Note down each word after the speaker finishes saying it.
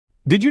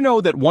Did you know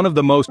that one of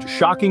the most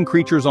shocking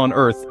creatures on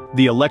Earth,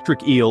 the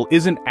electric eel,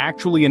 isn't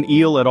actually an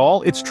eel at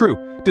all? It's true.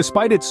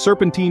 Despite its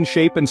serpentine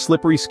shape and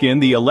slippery skin,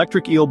 the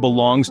electric eel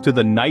belongs to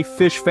the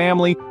knifefish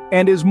family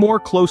and is more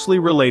closely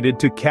related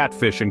to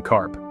catfish and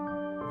carp.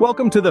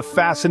 Welcome to the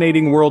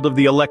fascinating world of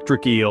the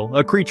electric eel,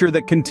 a creature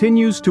that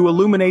continues to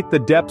illuminate the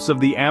depths of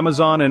the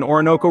Amazon and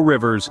Orinoco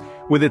rivers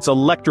with its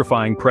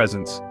electrifying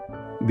presence.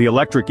 The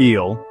electric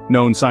eel,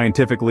 known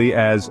scientifically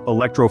as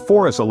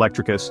Electrophorus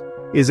electricus,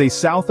 is a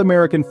South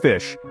American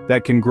fish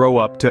that can grow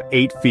up to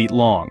 8 feet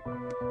long.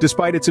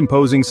 Despite its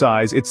imposing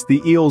size, it's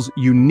the eel's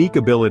unique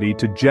ability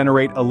to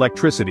generate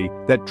electricity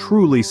that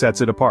truly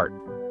sets it apart.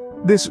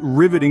 This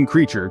riveting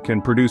creature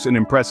can produce an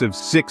impressive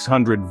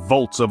 600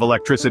 volts of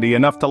electricity,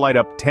 enough to light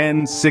up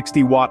 10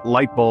 60-watt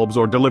light bulbs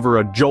or deliver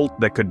a jolt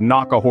that could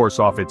knock a horse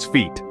off its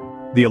feet.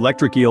 The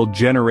electric eel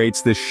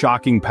generates this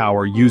shocking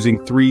power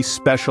using 3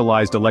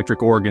 specialized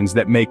electric organs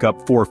that make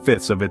up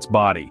 4/5 of its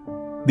body.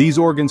 These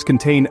organs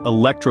contain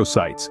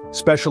electrocytes,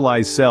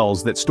 specialized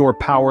cells that store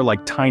power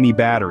like tiny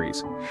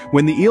batteries.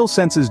 When the eel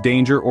senses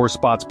danger or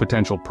spots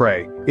potential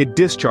prey, it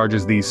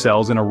discharges these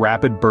cells in a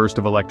rapid burst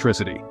of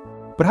electricity.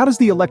 But how does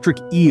the electric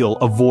eel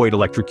avoid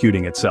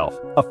electrocuting itself?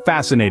 A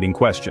fascinating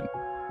question.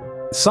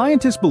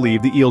 Scientists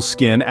believe the eel's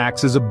skin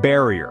acts as a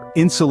barrier,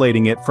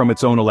 insulating it from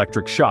its own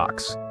electric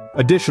shocks.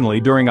 Additionally,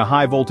 during a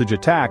high-voltage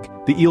attack,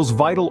 the eel's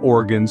vital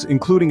organs,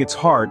 including its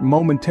heart,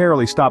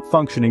 momentarily stop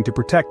functioning to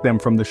protect them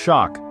from the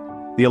shock.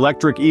 The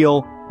electric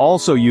eel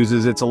also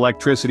uses its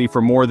electricity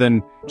for more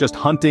than just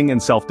hunting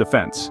and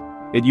self-defense.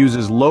 It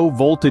uses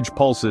low-voltage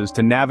pulses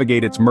to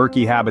navigate its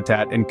murky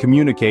habitat and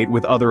communicate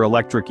with other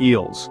electric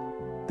eels.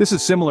 This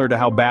is similar to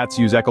how bats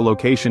use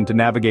echolocation to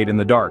navigate in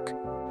the dark.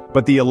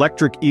 But the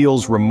electric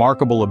eel's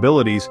remarkable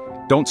abilities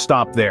don't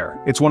stop there.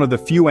 It's one of the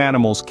few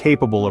animals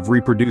capable of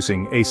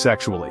reproducing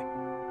asexually.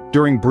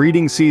 During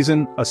breeding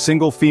season, a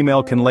single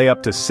female can lay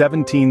up to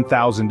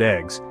 17,000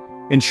 eggs,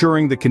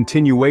 ensuring the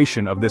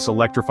continuation of this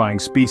electrifying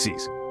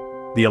species.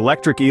 The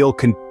electric eel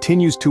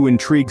continues to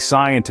intrigue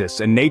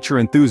scientists and nature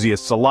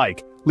enthusiasts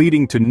alike,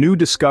 leading to new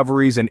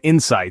discoveries and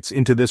insights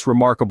into this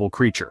remarkable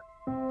creature.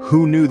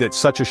 Who knew that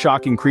such a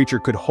shocking creature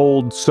could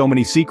hold so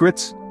many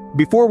secrets?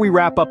 Before we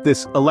wrap up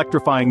this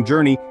electrifying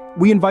journey,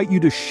 we invite you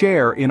to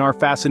share in our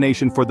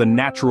fascination for the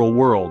natural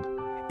world.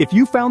 If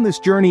you found this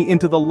journey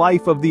into the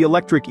life of the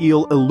electric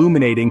eel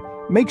illuminating,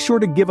 make sure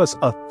to give us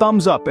a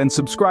thumbs up and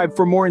subscribe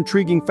for more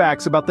intriguing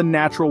facts about the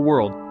natural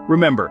world.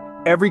 Remember,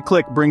 every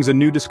click brings a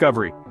new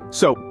discovery,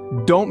 so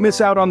don't miss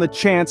out on the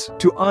chance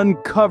to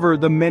uncover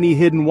the many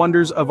hidden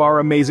wonders of our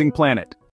amazing planet.